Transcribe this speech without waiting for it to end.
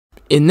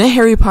In the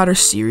Harry Potter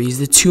series,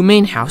 the two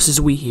main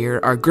houses we hear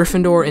are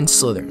Gryffindor and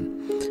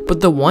Slytherin, but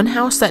the one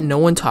house that no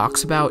one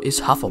talks about is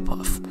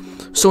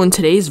Hufflepuff. So in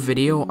today's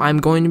video, I'm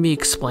going to be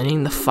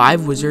explaining the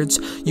 5 wizards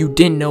you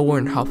didn't know were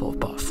in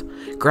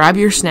Hufflepuff. Grab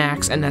your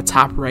snacks and let's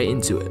hop right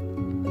into it.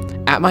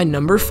 At my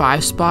number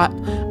 5 spot,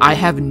 I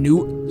have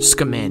Newt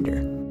Scamander.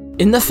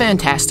 In the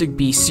Fantastic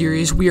Beasts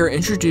series, we are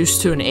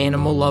introduced to an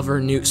animal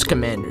lover, Newt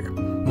Scamander.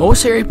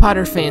 Most Harry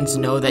Potter fans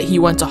know that he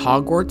went to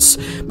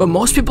Hogwarts, but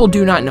most people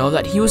do not know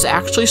that he was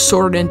actually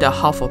sorted into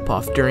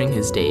Hufflepuff during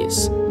his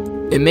days.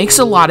 It makes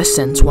a lot of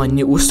sense why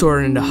Newt was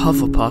sorted into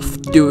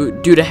Hufflepuff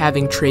due to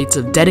having traits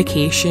of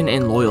dedication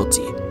and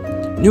loyalty.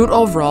 Newt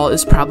overall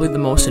is probably the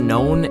most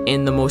known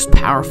and the most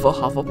powerful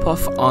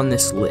Hufflepuff on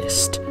this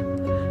list.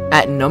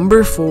 At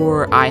number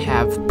 4, I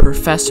have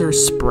Professor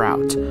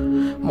Sprout.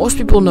 Most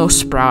people know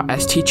Sprout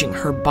as teaching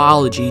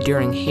herbology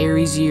during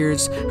Harry's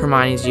years,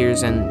 Hermione's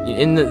years, and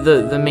in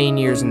the main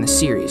years in the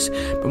series.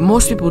 But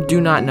most people do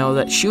not know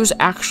that she was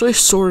actually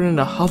sorted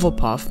into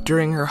Hufflepuff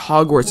during her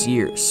Hogwarts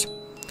years.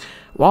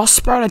 While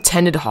Sprout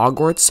attended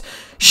Hogwarts,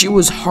 she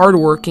was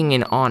hardworking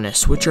and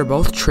honest, which are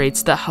both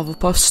traits that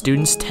Hufflepuff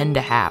students tend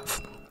to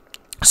have.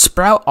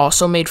 Sprout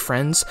also made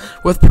friends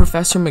with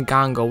Professor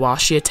McGonagall while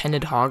she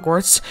attended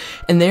Hogwarts,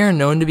 and they are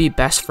known to be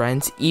best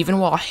friends even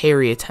while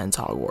Harry attends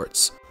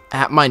Hogwarts.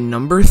 At my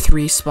number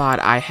 3 spot,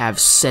 I have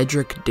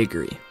Cedric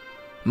Diggory.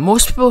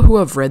 Most people who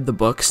have read the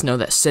books know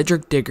that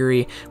Cedric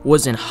Diggory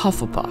was in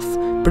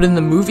Hufflepuff, but in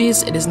the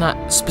movies it is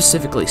not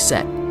specifically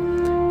said.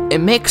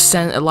 It makes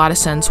a lot of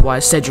sense why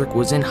Cedric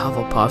was in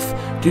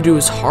Hufflepuff due to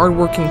his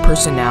hardworking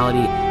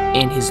personality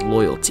and his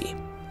loyalty.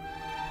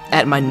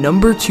 At my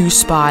number 2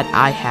 spot,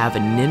 I have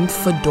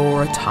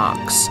Nymphadora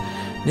Tonks.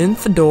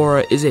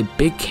 Nymphadora is a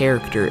big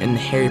character in the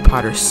Harry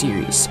Potter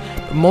series,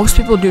 but most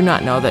people do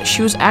not know that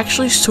she was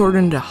actually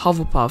sorted into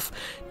Hufflepuff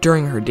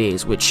during her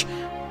days, which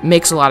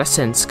makes a lot of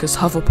sense because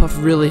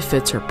Hufflepuff really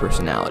fits her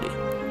personality.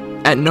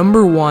 At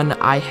number 1,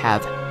 I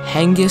have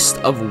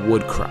Hengist of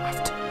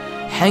Woodcroft.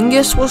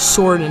 Hengist was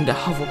sorted into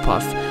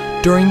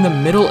Hufflepuff during the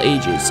Middle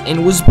Ages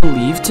and was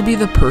believed to be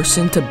the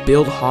person to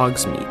build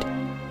Hogsmeade.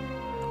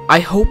 I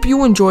hope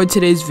you enjoyed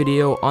today's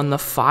video on the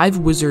 5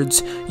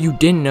 wizards you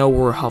didn't know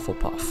were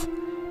Hufflepuff.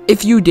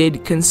 If you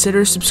did,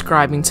 consider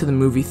subscribing to the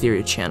Movie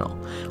Theory channel.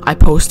 I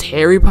post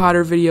Harry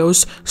Potter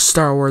videos,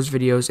 Star Wars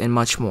videos, and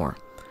much more.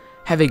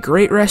 Have a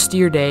great rest of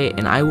your day,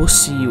 and I will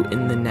see you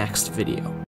in the next video.